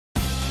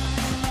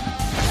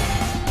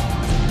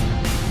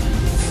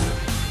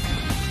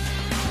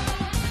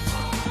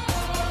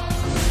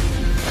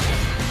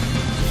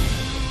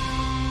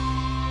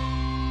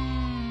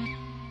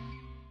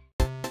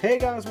Hey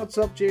guys, what's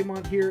up?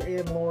 J-Mont here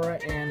and Laura,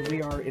 and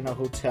we are in a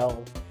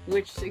hotel.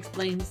 Which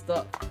explains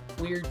the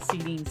weird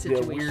seating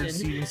situation. The weird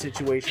seating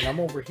situation. I'm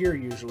over here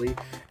usually.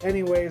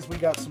 Anyways, we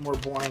got some more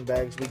blind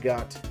bags. We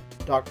got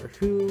Doctor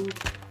Who.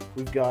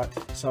 We've got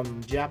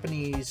some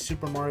Japanese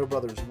Super Mario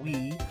Brothers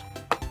Wii.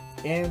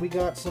 And we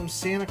got some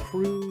Santa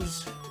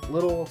Cruz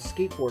little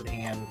skateboard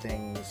hand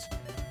things.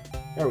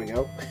 There we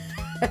go.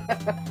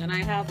 And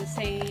I have the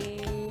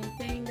same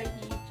thing that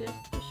he just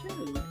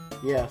showed.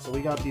 Yeah, so we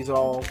got these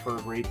all for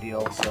a great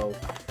deal. So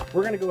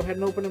we're going to go ahead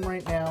and open them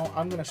right now.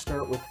 I'm going to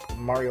start with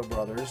Mario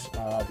Brothers.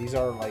 These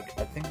are like,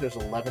 I think there's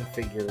 11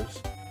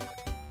 figures.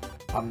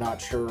 I'm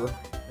not sure.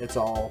 It's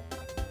all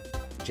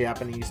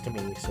Japanese to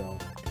me, so.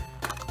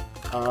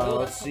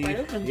 Let's see.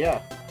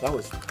 Yeah, that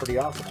was pretty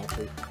awesome,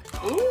 actually.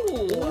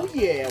 Ooh! Oh,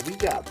 yeah, we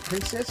got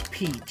Princess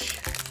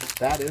Peach.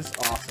 That is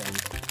awesome.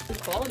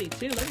 Good quality,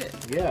 too. Look at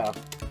it. Yeah,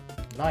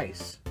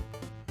 nice.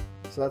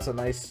 So that's a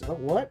nice. Oh,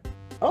 what?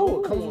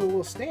 Oh, it comes with a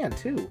little stand,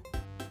 too.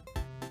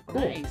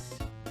 Cool. Nice.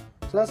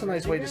 So that's a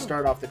nice way to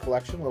start off the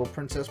collection. Little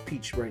Princess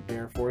Peach right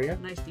there for you.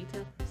 Nice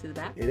detail. See the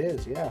back? It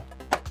is, yeah.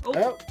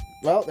 Oh,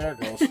 well, there it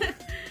goes.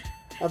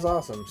 That's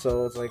awesome.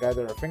 So it's like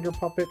either a finger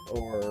puppet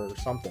or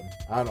something.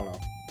 I don't know.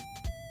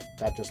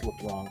 That just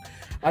looked wrong.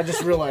 I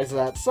just realized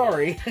that.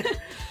 Sorry.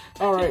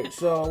 Alright,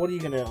 so what are you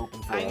going to open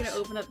for us? I'm going to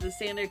open up the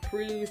Santa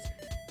Cruz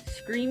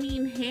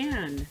Screaming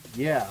Hand.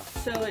 Yeah.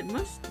 So it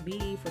must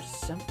be for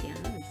something.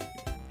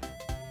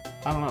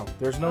 I don't know.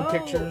 There's no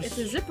pictures. It's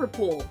a zipper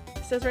pull.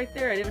 It says right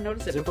there. I didn't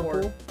notice it Zipper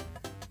before. pull?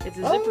 It's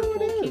a zipper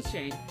pull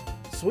keychain.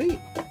 Sweet.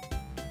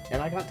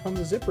 And I got tons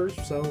of zippers,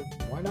 so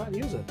why not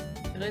use it?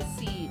 Let's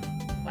see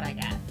what I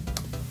got.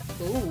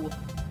 Ooh,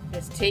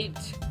 it's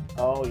taped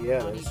Oh,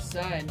 yeah. on each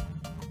side.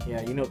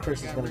 Yeah, you know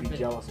Chris is going to be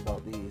jealous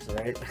about these,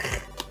 right?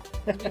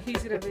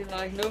 He's going to be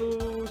like,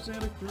 no,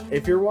 Santa Cruz.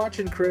 If you're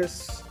watching,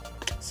 Chris,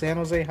 San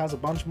Jose has a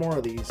bunch more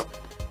of these.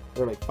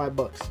 They're like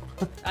 $5.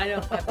 I know,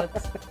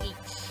 $5 each.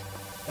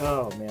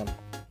 Oh, man.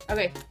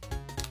 Okay.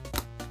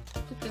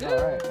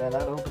 Alright, and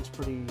that opens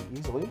pretty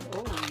easily.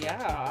 Oh,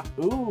 yeah.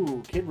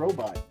 Ooh, Kid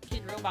Robot.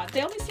 Kid Robot.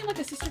 They always seem like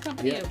a sister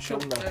company of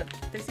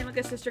they seem like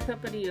a sister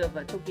company of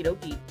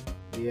Tokidoki.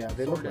 Yeah,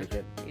 they look like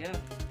it. Yeah.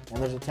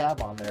 And there's a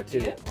tab on there, too.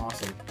 Yep.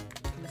 Awesome.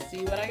 Let's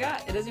see what I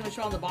got. It doesn't even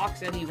show on the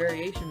box any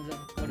variations of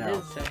what it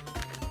is, so.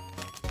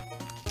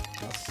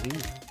 Let's see.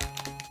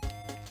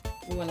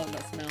 Ooh, I love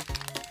that smell.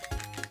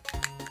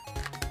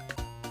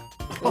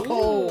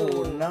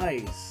 Oh, Ooh.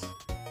 Nice.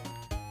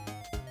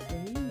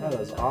 Ooh, That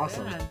is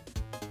awesome. bad.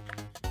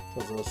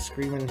 That's a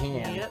screaming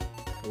hand. Yep.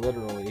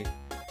 Literally.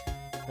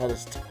 That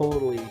is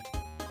totally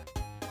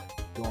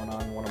going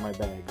on one of my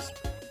bags.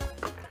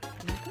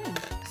 Okay.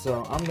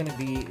 So I'm going to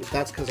be,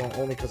 that's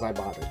only because I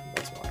bought it.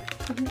 That's why.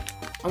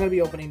 I'm going to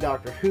be opening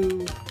Doctor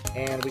Who,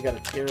 and we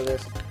got to tear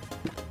this.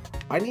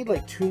 I need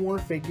like 2 more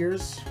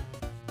figures,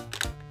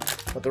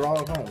 but they're all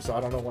at home, so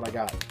I don't know what I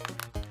got.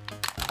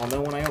 I'll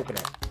know when I open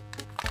it.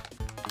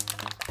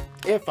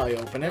 If I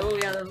open it. Oh,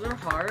 yeah, those are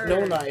hard.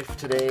 No knife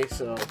today,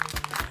 so.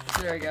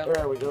 There we go.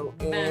 There we go.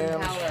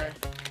 And Power.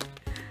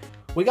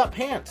 we got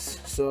pants,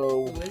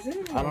 so. Who is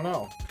it? I don't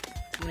know.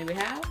 How many we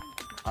have?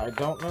 I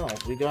don't know.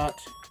 We got.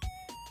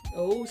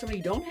 Oh, somebody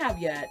you don't have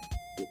yet.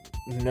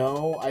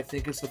 No, I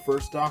think it's the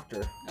first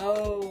Doctor.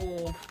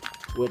 Oh.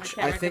 Which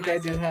I think I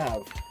do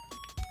have.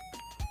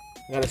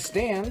 Got a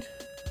stand.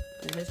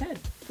 In his head.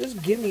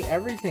 Just give me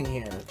everything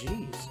here.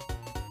 Jeez.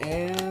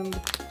 And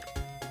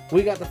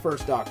we got the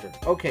first Doctor.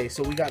 Okay,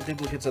 so we got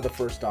duplicates of the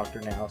first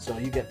Doctor now, so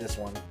you get this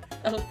one.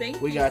 Oh, thank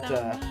you. We got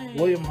so much.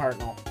 William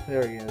Hartnell.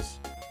 There he is.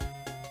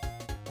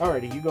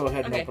 Alrighty, you go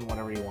ahead and open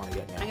whatever you want to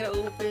get now. I'm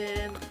gonna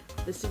open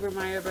the Super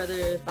Mario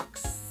Brothers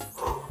box.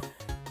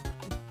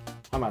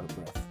 I'm out of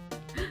breath.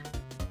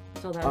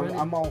 So that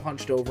I'm all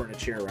hunched over in a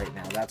chair right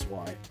now. That's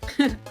why.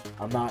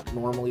 I'm not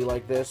normally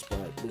like this,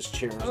 but this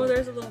chair is Oh,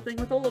 there's a little thing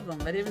with all of them.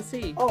 I didn't even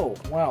see. Oh,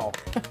 wow.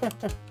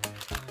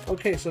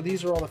 Okay, so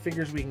these are all the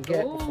figures we can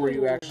get before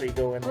you actually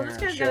go in there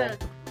and show.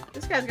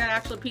 This guy's got an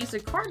actual piece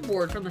of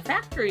cardboard from the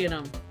factory in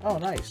him. Oh,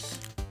 nice.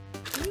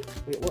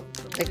 Wait, what?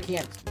 I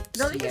can't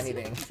see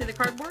anything. See the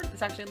cardboard?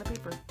 It's actually in the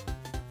paper.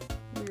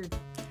 Weird.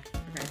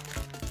 Okay.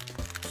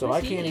 So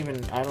I can't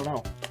even, I don't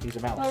know. He's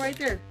a mouse. Oh, right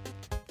there.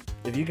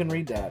 If you can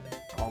read that,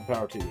 all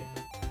power to you.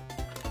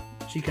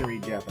 She can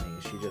read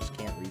Japanese. She just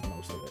can't read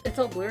most of it. It's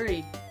all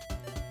blurry.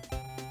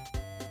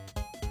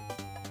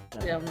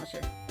 Yeah, I'm not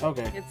sure.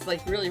 Okay. It's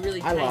like really,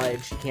 really I tiny.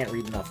 lied. She can't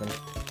read nothing.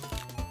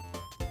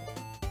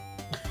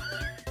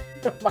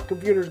 My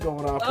computer's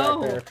going off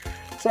back there.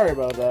 Sorry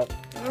about that.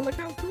 Oh, look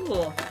how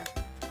cool.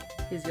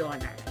 He's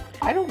going.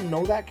 I don't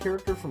know that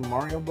character from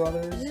Mario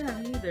Brothers. Yeah,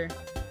 me either.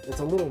 It's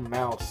a little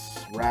mouse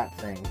rat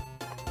thing.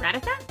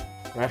 Rat-a-tat?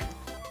 Right?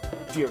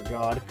 Dear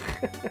God.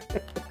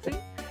 See?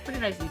 Pretty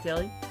nice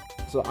detailing.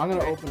 So I'm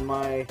gonna open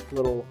my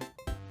little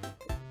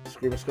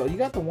Screamer Skull. You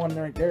got the one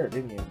right there,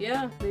 didn't you?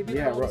 Yeah, maybe.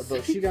 Yeah,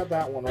 she got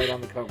that one right on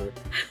the cover.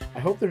 I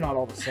hope they're not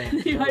all the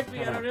same. They might be.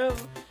 I don't know.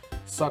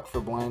 Suck for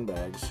blind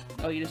bags.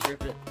 Oh, you just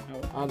ripped it.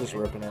 Oh, I'm just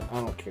ripping it. I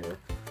don't care.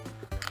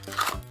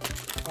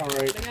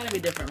 Alright. They gotta be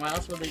different. Why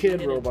else would they be Kid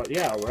hidden? robot.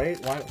 Yeah, right?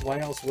 Why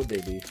else would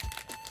they be?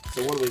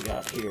 So what do we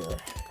got here?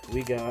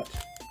 We got...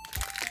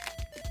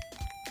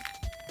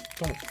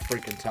 Don't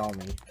freaking tell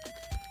me.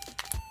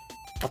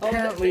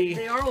 Apparently,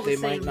 they are all the they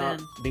same, might not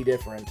then. be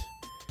different.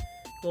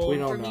 Well, we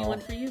one don't for me, know. one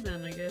for you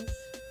then, I guess.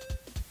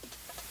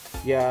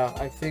 Yeah,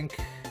 I think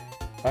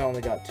I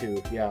only got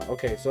 2. Yeah,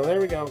 okay, so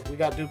there we go. We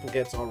got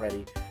duplicates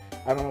already.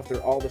 I don't know if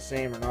they're all the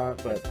same or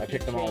not, but I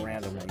picked them all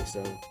randomly,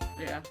 so...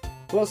 Yeah.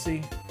 We'll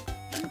see.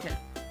 Okay.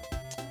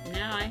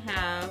 Now I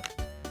have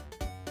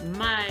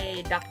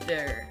my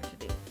doctor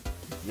today.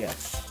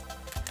 Yes.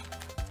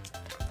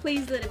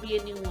 Please let it be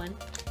a new one.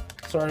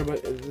 Sorry,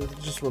 but it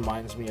just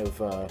reminds me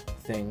of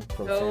Thing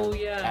from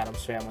Yeah.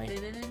 Adam's Family.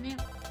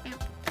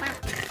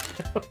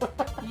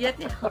 You have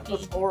to help That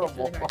was me.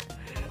 horrible. It's really hard.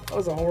 That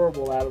was a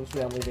horrible Adam's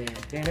Family thing.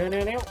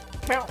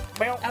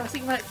 I was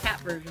thinking about a cat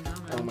version. I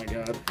don't know. Oh my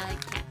god. I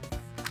like cats.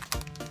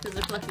 Because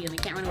they're fluffy and they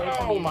can't run away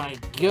from Oh you. my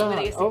But I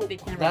god. guess Oh, they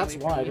can't run that's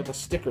away why from I you. got the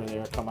sticker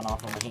there coming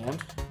off of my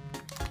hand.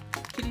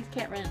 Kitties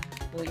can't run.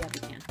 Well, yeah,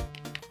 they can.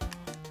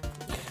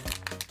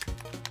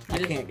 I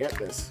can't get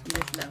this. You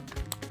just love them.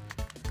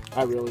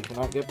 I really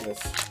cannot get this.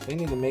 They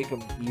need to make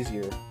them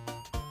easier.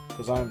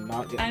 Because I'm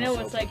not getting I know,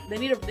 this it's open. like,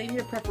 they need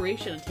a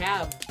preparation, a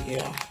tab.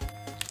 Yeah.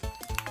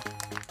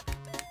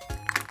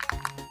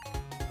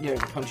 Yeah, I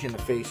can punch you in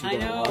the face. You I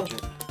better know. watch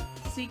it.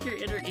 Seek your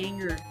inner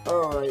anger.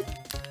 Alright.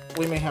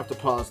 We may have to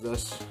pause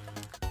this.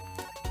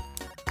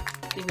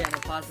 I think we had to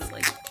pause it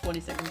like 20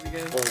 seconds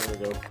ago. There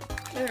we go.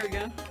 There we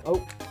go.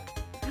 Oh,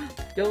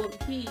 Don't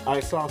pee. I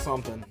saw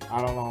something.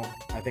 I don't know.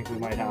 I think we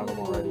might have them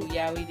Ooh, already.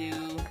 yeah, we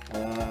do.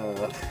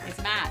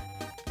 It's Matt.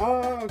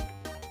 Oh.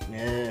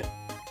 Yeah.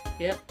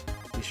 Yep.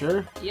 You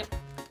sure? Yep.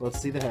 Let's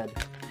see the head.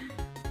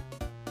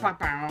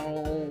 Pow.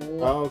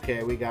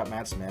 Okay, we got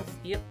Matt Smith.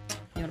 Yep.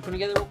 You want to put them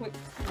together real quick?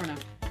 Or no?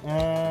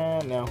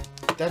 No.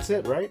 That's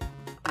it, right?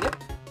 Yep.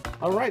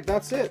 Alright,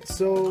 that's it.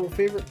 So,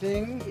 favorite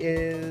thing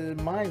is...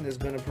 Mine is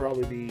going to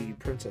probably be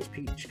Princess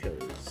Peach,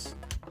 because...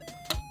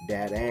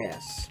 That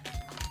ass.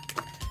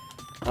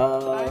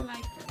 I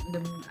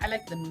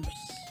like the moose.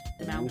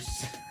 The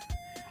mouse.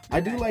 I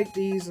do like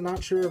these. I'm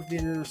not sure if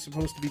they're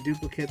supposed to be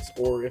duplicates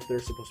or if they're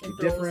supposed to If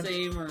be they're all the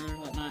different. same or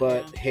whatnot.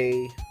 But yeah.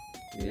 hey,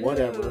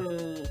 whatever.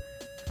 Ooh,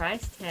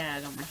 price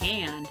tag on my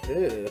hand.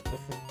 Ugh.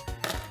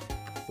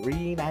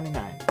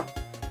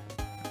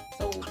 $3.99.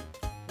 Sold.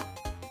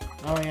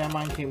 Oh yeah,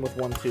 mine came with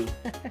one too.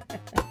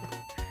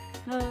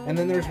 And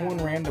then there's one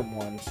random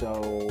one,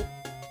 so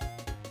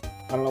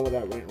I don't know what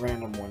that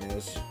random one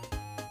is.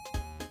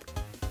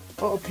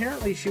 Oh,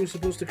 apparently she was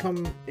supposed to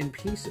come in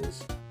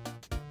pieces.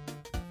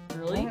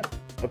 Really? What?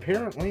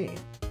 Apparently.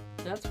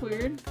 That's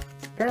weird.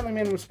 Apparently,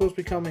 man, it was supposed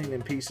to be coming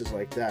in pieces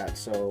like that,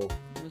 so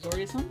It was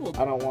already assembled.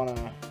 I don't want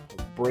to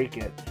break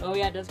it. Oh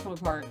yeah, it does come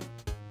apart.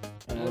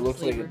 And Oh, it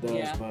looks like sleeper, it does,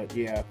 yeah. but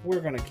yeah, we're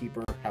gonna keep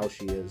her how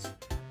she is.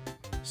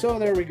 So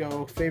there we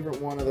go.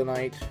 Favorite one of the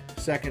night.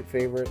 Second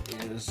favorite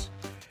is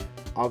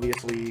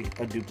obviously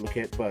a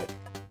duplicate, but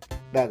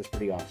that is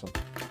pretty awesome.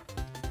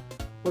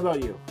 What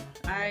about you?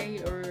 I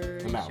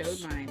already mouse.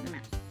 showed mine. The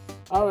mouse.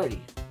 Alrighty,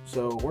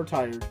 so we're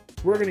tired.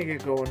 We're gonna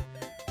get going.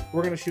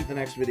 We're gonna shoot the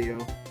next video.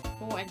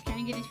 Oh, I'm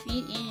trying to get his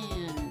feet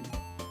in.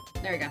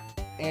 There we go.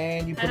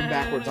 And you put him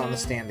backwards on the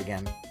stand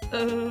again,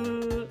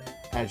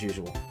 as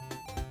usual.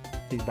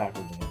 He's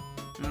backwards again.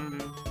 I don't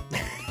know.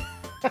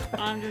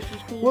 I'm just as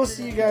cool. We'll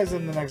see you guys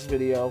in the next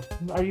video.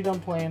 Are you done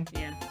playing?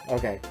 Yeah.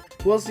 Okay.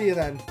 We'll see you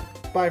then.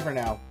 Bye for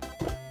now.